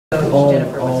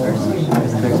Jennifer was first.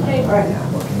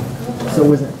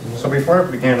 So before I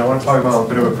begin, I want to talk about a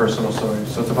bit of a personal story.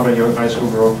 So it's about a young high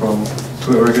school girl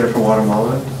who immigrated from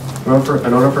Guatemala. I've known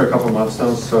her for a couple months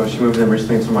now, so she moved in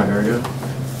recently into my area.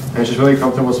 And she's really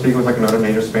comfortable speaking with like another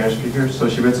native Spanish speaker, so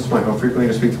she visits my home frequently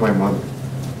to speak to my mother.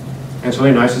 And it's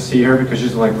really nice to see her because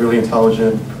she's like really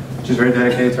intelligent. She's very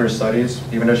dedicated to her studies,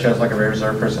 even though she has like a very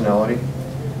reserved personality.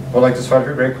 But like despite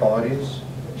her great qualities,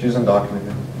 she's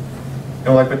undocumented. You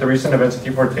know, like with the recent events of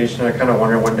deportation, I kind of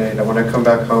wonder one day that when I come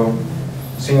back home,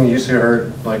 used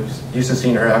to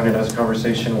seeing her having a nice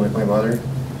conversation with my mother,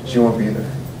 she won't be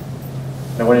there.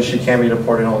 And when she can be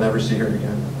deported, I'll never see her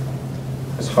again.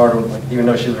 It's hard, even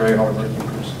though she's a very hard-working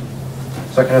person.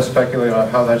 So I kind of speculate on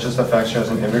how that just affects her as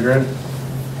an immigrant,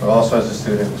 but also as a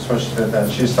student, especially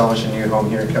that she established a new home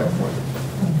here in California.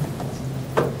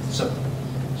 So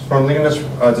from leading this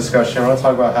discussion, I want to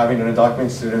talk about having an undocumented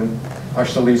student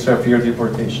actually leads to a fear of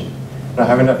deportation. Now,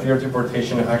 having that fear of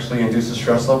deportation actually induces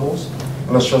stress levels,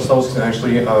 and those stress levels can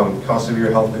actually cause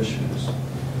severe health issues.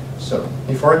 So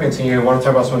before I continue, I want to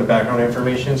talk about some of the background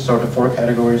information. So the 4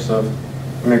 categories of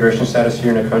immigration status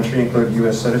here in the country include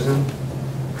U.S. citizen,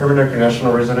 permanent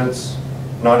national residents,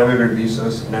 non-immigrant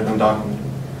visas, and then undocumented.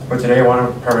 But today I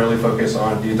want to primarily focus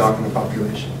on the undocumented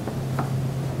population.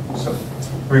 So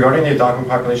regarding the undocumented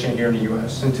population here in the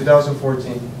U.S., in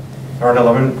 2014, around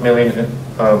 11 million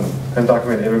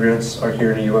undocumented immigrants are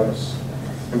here in the U.S.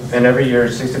 And every year,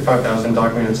 65,000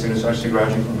 documented students actually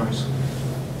graduate from high school.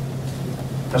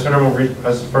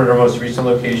 As for their most recent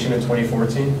location in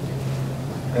 2014,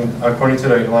 and according to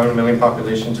the 11 million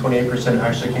population, 28%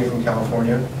 actually came from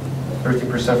California,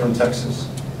 13% from Texas,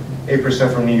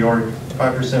 8% from New York,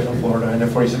 5% from Florida, and then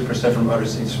 46% from other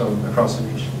states from across the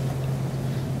nation.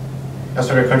 As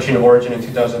for their country of origin in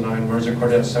 2009, where it was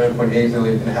recorded at 7.8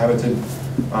 million inhabited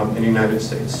in the United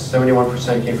States.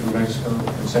 71% came from Mexico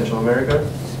and Central America,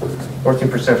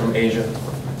 14% from Asia,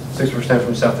 6%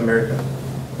 from South America,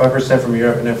 5% from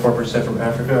Europe, and then 4% from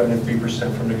Africa, and then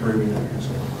 3% from the Caribbean area as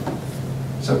well.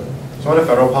 So one of the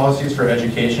federal policies for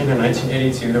education, in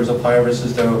 1982, there was a Playa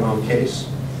versus Doe case,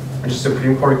 which is a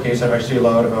Supreme Court case that actually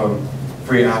allowed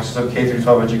free access of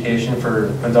K-12 education for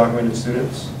undocumented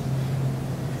students.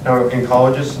 Now in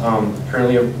colleges,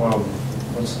 currently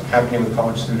what's happening with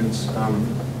college students,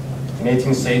 in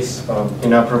 18 states, you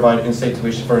now provide in-state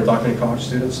tuition for undocumented college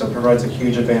students, so it provides a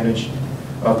huge advantage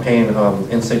of paying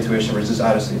in-state tuition versus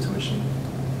out-of-state tuition.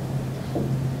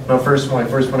 Now my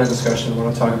first point of discussion, I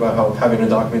want to talk about how having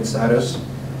undocumented status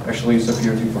actually leads to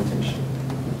fear of deportation.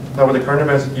 Now with the current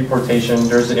events of deportation,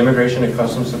 there's the Immigration and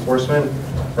Customs Enforcement,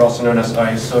 or also known as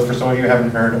ICE. So for some of you who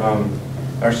haven't heard,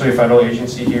 actually a federal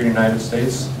agency here in the United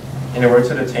States, in order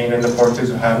to detain and deport those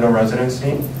who have no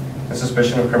residency and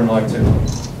suspicion of criminal activity.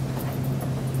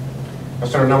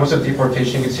 As for the numbers of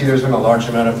deportation, you can see there's been a large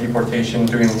amount of deportation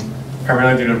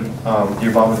primarily due to the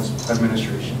Obama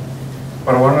administration.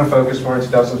 But I wanted to focus more in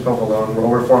 2012 alone, where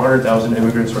over 400,000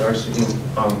 immigrants were actually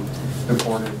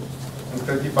deported. And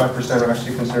 55% are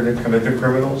actually considered convicted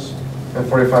criminals, and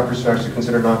 45% are actually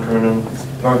considered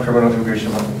non-criminal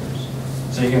immigration offenders.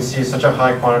 So you can see such a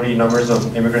high quantity numbers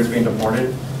of immigrants being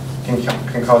deported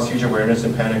can cause huge awareness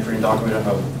and panic for the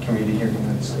undocumented community here in the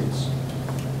United States.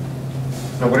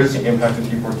 Now, what is the impact of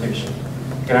deportation?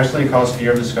 It can actually cause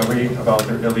fear of discovery about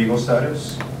their illegal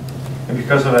status. And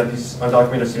because of that, these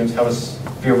undocumented students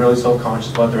feel really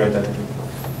self-conscious about their identity.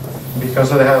 And because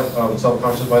they have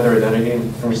self-conscious about their identity,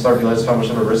 and we start to realize how much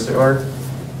of a risk they are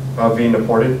being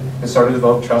deported, and start to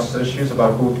develop trust issues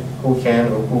about who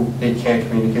can or who they can't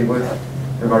communicate with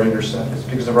regarding their status.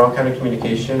 Because the wrong kind of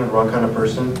communication and the wrong kind of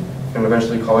person can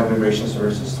eventually call immigration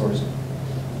services towards them.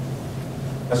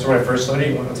 As for my first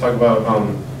study, I want to talk about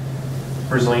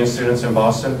Brazilian students in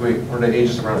Boston who were the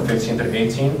ages around 15 to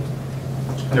 18.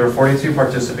 And there were 42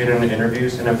 participating in the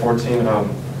interviews, and then 14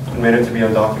 admitted to be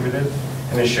undocumented,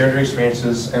 and they shared their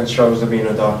experiences and struggles of being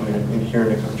undocumented here in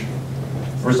the country.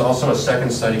 There was also a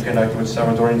second study conducted with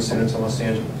Salvadorian students in Los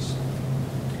Angeles,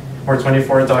 where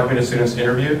 24 undocumented students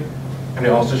interviewed, and they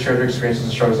also shared their experiences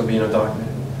and struggles of being undocumented.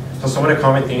 So some of the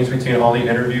common themes between all the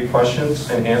interview questions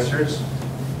and answers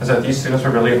is that these students were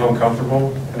really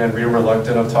uncomfortable and then really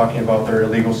reluctant of talking about their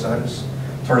illegal status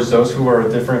towards those who are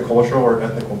a different cultural or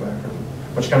ethnical background,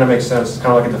 which kind of makes sense. It's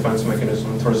kind of like a defense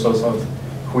mechanism towards those of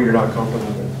who you're not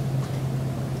comfortable with.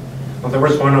 Well, there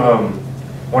was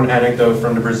one anecdote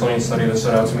from the Brazilian study that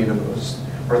stood out to me the most.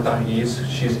 Where Thais,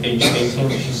 she's age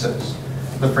 18, she says,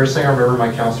 the first thing I remember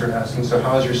my counselor asking, so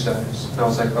how is your status? And I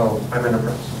was like, oh, I'm in the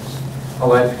process. I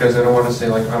lied because I don't want to say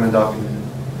like I'm undocumented.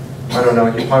 I don't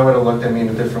know, he probably would have looked at me in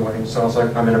a different way. So I was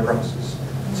like, I'm in a process.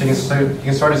 So you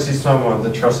can start to see some of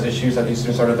the trust issues that these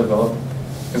students start to develop,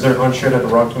 because they're unsure that the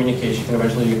wrong communication can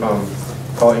eventually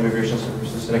call immigration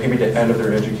services, and that can be the end of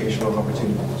their educational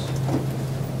opportunities.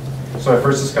 So I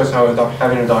first discussed how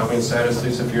having a undocumented status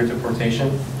leads to fear of deportation,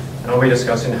 and I'll be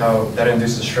discussing how that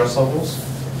induces stress levels,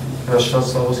 and those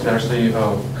stress levels can actually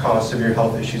cause severe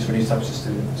health issues for these types of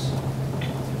students.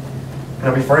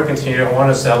 Now, before I continue, I want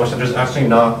to establish that there's actually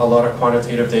not a lot of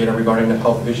quantitative data regarding the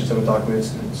health issues of undocumented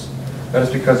students. That is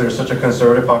because there's such a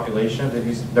conservative population that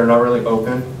they're not really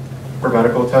open for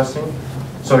medical testing.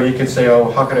 So you could say, oh,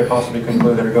 how could I possibly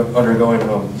conclude that they're undergoing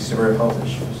these severe health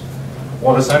issues?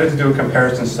 Well, I decided to do a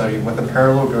comparison study with a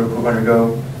parallel group who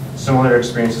undergo similar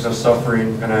experiences of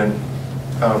suffering and then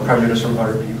prejudice from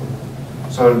other people.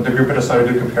 So the group I decided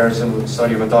to do a comparison with the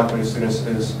study of undocumented students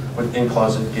is with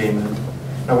in-closet gay men.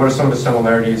 Now, what are some of the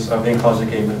similarities of in-closet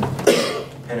gay men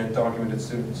and undocumented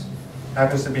students? It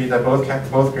happens to be that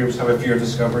both groups have a fear of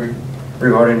discovery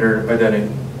regarding their identity.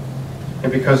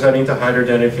 And because they need to hide their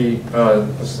identity,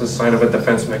 it's the sign of a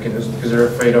defense mechanism, because they're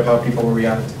afraid of how people will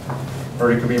react,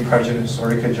 or it could be prejudice,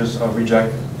 or it could just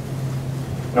reject it.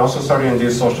 And also starting to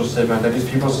induce social stigma, that these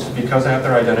people, because they have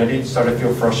their identity, start to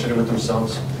feel frustrated with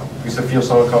themselves, because they feel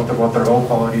so uncomfortable with their own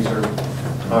qualities, or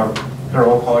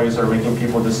are making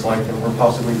people dislike them or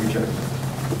possibly reject them.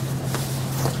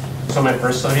 So my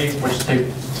first study, which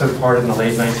took part in the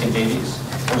late 1980s,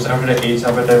 was after the AIDS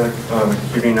epidemic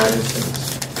in the United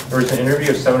States. There was an interview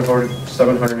of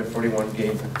 741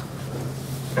 gay men.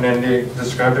 And then they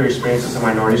described their experiences of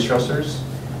minority stressors,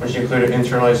 which included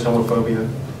internalized homophobia,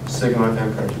 stigma,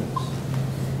 and prejudice.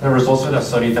 And the results of that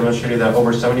study demonstrated that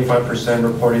over 75%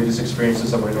 reported these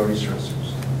experiences of minority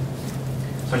stressors,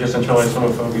 such as internalized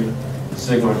homophobia,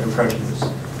 stigma, and prejudice.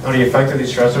 Now, the effect of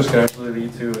these stressors can actually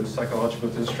lead to psychological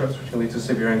distress, which can lead to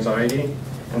severe anxiety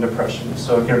and depression.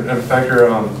 So it can affect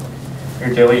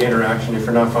your daily interaction if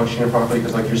you're not functioning properly,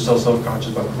 because you're so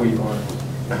self-conscious about who you are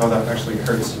and how that actually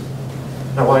hurts you.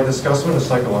 Now, while I discuss some of the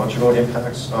psychological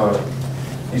impacts of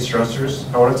these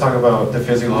stressors, I want to talk about the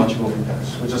physiological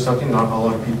impacts, which is something not a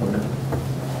lot of people know.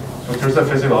 So in terms of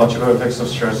physiological effects of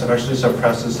stress, it actually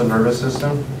suppresses the nervous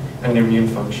system and immune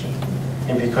function.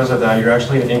 And because of that, you're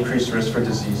actually at increased risk for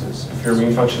diseases. If your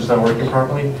immune function is not working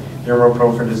properly, you're more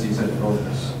prone for disease and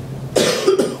illness.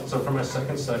 So for my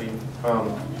second study,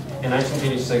 in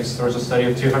 1986, there was a study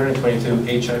of 222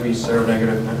 HIV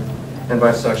seronegative men and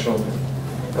bisexual men.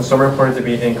 And some reported to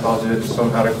be in closet,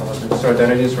 some out of closet, so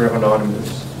identities were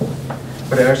anonymous.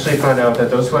 But I actually found out that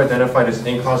those who identified as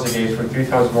in closet gays were 3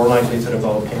 times more likely to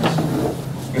develop cancer.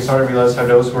 You start to realize how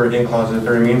those who were in closet,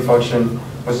 their immune function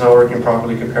was not working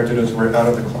properly compared to those who were out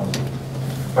of the closet.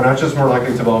 But not just more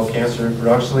likely to develop cancer, but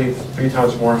actually 3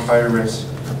 times more higher risk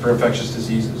for infectious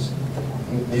diseases.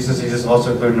 These diseases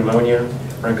also include pneumonia,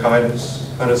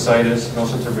 bronchitis, appendicitis, and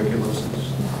also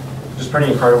tuberculosis. It's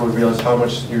pretty incredible to realize how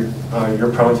much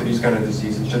you're prone to these kind of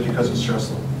diseases just because of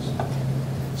stress levels.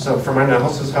 So for my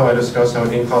analysis, how I discuss how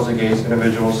in-closet gays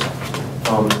individuals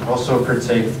also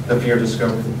partake the fear of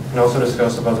discovery, and also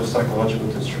discuss about the psychological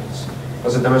distress.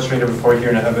 As I demonstrated before here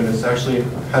in the evidence, actually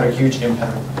had a huge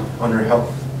impact on their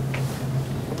health.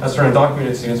 As for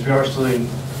undocumented students, we actually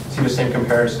see the same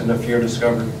comparison of fear of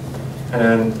discovery, and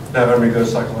then that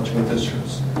undergoes psychological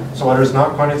distress. So while there's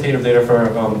not quantitative data for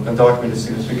undocumented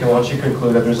students, we can actually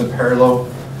conclude that there's a parallel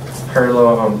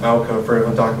outcome for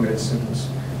undocumented students,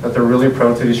 that they're really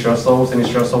prone to these stress levels, and these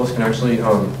stress levels can actually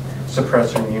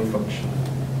suppress their immune function.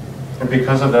 And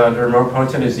because of that, they're more prone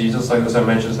to diseases like, as I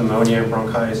mentioned, pneumonia,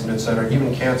 bronchitis, and etc.,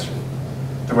 even cancer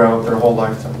throughout their whole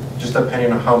lifetime, just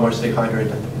depending on how much they hide their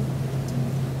identity.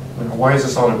 Why is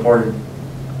this all important?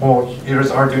 Well, it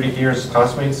is our duty here as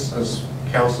classmates, as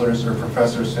counselors or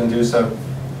professors, to induce that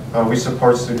we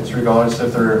support students regardless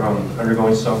if they're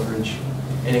undergoing suffrage,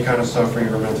 any kind of suffering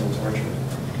or mental torture.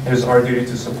 It is our duty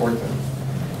to support them.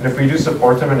 And if we do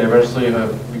support them and they eventually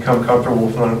become comfortable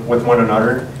with one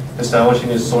another, establishing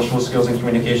these social skills and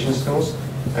communication skills,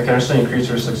 that can actually increase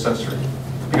their success rate.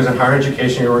 Because in higher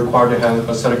education, you're required to have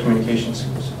a set of communication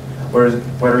skills.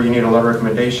 Whether you need a letter of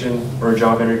recommendation or a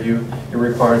job interview, you're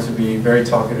required to be very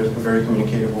talkative and very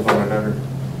communicative with one another.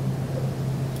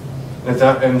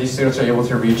 And these students are able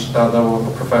to reach that level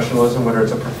of professionalism, whether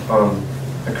it's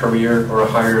a career or a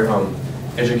higher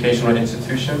educational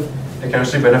institution, they can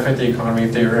actually benefit the economy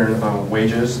if they earn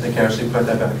wages. They can actually put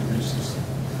that back into the system.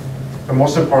 But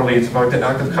most importantly, it's about the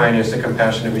act of kindness and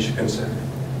compassion that we should consider.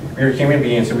 We are human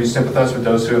beings, and we sympathize with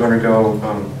those who undergo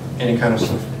any kind of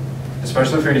suffering,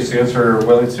 especially for these students who are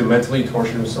willing to mentally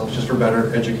torture themselves just for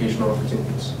better educational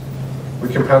opportunities. We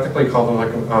can practically call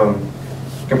them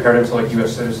compare them to like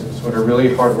U.S. citizens, who are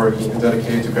really hardworking and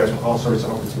dedicated to grasp all sorts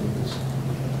of opportunities.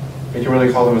 We can really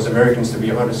call them as Americans, to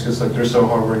be honest, because like they're so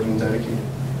hardworking and dedicated.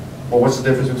 Well, what's the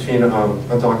difference between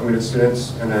undocumented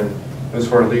students and then those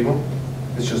who are legal?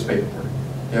 It's just paperwork.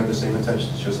 You have the same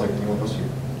intentions, just like anyone else here.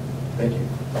 Thank you.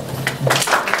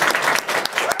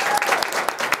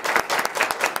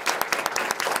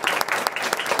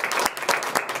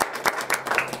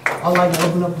 I'd like to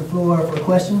open up the floor for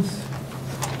questions.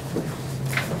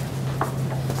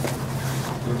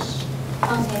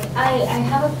 Okay, I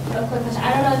have a quick question.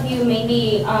 I don't know if you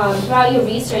maybe, throughout your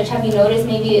research, have you noticed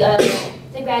maybe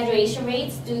the graduation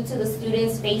rates due to the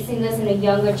students facing this in a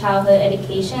younger childhood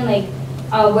education? Like,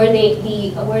 were they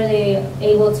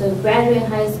able to graduate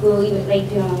high school, even like,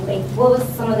 you know, like what was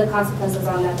some of the consequences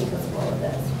on that because of all of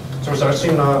this? So it's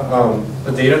actually not,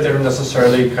 the data didn't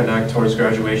necessarily connect towards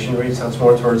graduation rates, that's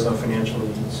more towards financial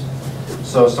needs.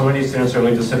 So some of these students are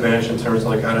really disadvantaged in terms of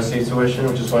like out-of-state tuition,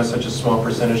 which is why such a small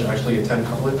percentage actually attend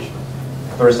college.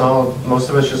 Whereas now, most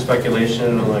of it's just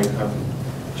speculation and like,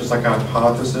 just like a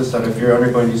hypothesis that if you're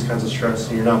undergoing these kinds of stress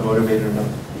and you're not motivated enough,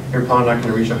 you're probably not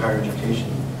going to reach a higher education.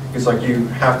 It's like you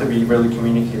have to be really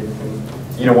communicative,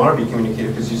 and you don't want to be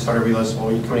communicative because you start to realize,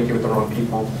 well, you communicate with the wrong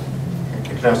people, it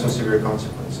can have some severe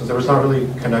consequences. It was not really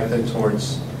connected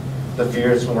towards the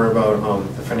fear, it's more about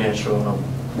the financial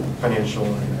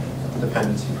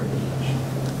dependency pretty much.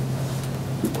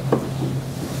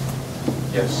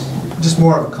 Yes? Just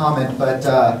more of a comment, but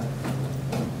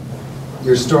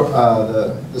your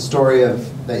the story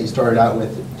that you started out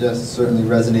with just certainly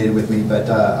resonated with me, but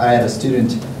I had a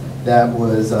student that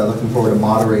was looking forward to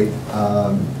moderate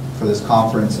for this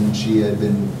conference, and she had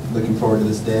been looking forward to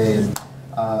this day, and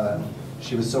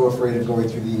she was so afraid of going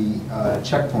through the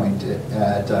checkpoint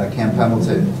at Camp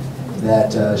Pendleton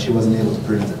that she wasn't able to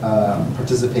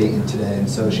participate in today, and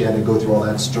so she had to go through all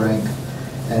that strength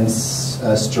and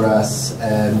stress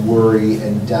and worry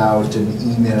and doubt and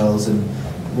emails, and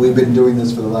we've been doing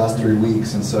this for the last 3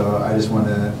 weeks, and so I just want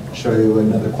to show you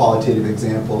another qualitative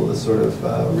example of the sort of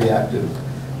reactive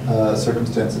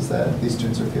circumstances that these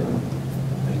students are feeling.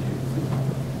 Thank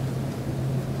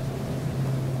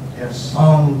you. Yes?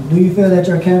 Do you feel that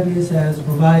your campus has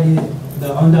provided the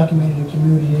undocumented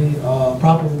community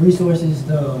proper resources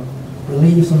to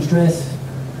relieve some stress?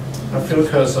 I feel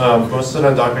because most of the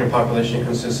undocumented population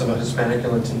consists of a Hispanic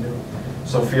and Latino.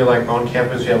 So I feel like on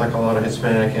campus we have like a lot of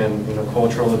Hispanic and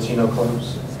cultural Latino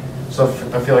clubs. So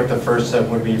I feel like the first step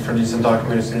would be for these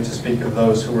undocumented students to speak of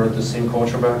those who are the same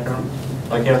cultural background.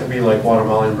 Like you have to be like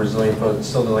Guatemalan, Brazilian, but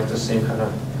still like the same kind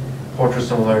of cultural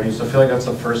similarities. So I feel like that's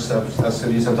the first step as to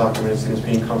these undocumented students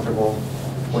being comfortable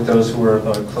with those who are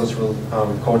close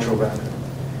cultural background.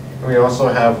 And we also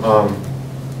have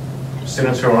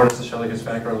students who aren't necessarily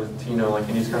Hispanic or Latino, like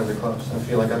in these kinds of clubs. I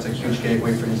feel like that's a huge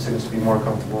gateway for these students to be more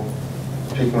comfortable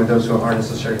speaking with those who aren't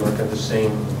necessarily like the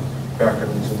same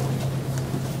background as well.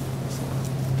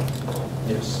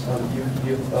 Yes.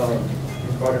 You've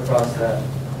brought across that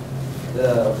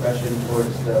the oppression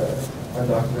towards the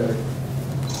undocumented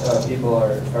people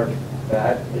are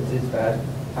bad. It is bad.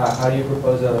 How do you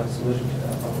propose a solution to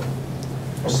that problem?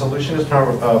 The solution is kind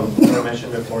of what I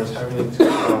mentioned before, is having these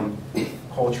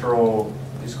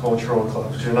cultural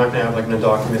clubs. You're not going to have like an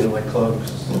undocumented like club.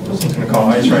 This is going to call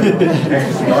ICE right now.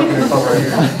 It's an undocumented club right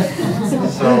here.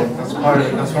 So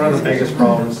that's one of the biggest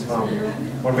problems.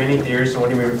 What many theorists and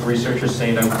what many researchers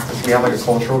saying that if we have like a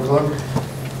cultural club,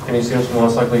 and these students will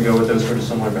most likely go with those who are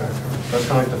similar background. That's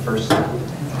kind of like the first step.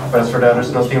 But as for that,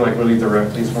 there's nothing like really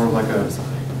direct. It's more like a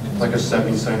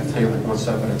stepping stone to take like one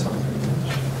step at a time.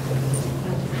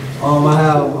 I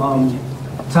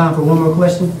have time for one more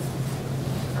question.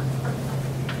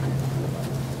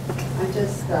 I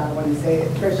just want to say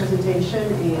representation,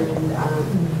 and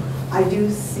I do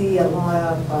see a lot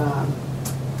of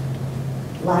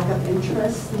lack of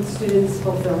interest in students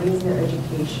fulfilling their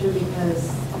education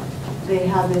because they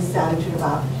have this attitude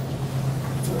about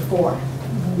before,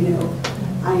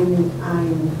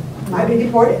 I've been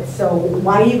deported, so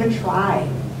why even try?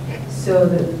 So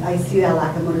that I see that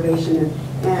lack of motivation,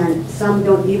 and some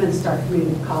don't even start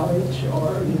community college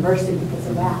or university because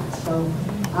of that. So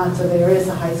there is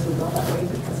a high school dropout rate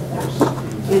because of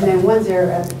that. And then once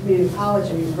they're at the community college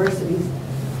or universities,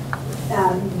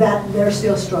 that they're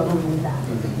still struggling with that.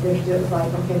 They're still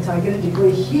like, okay, so I get a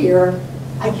degree here,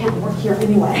 I can't work here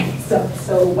anyway. So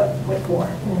what for?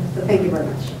 So thank you very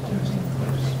much.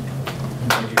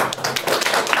 Thank you.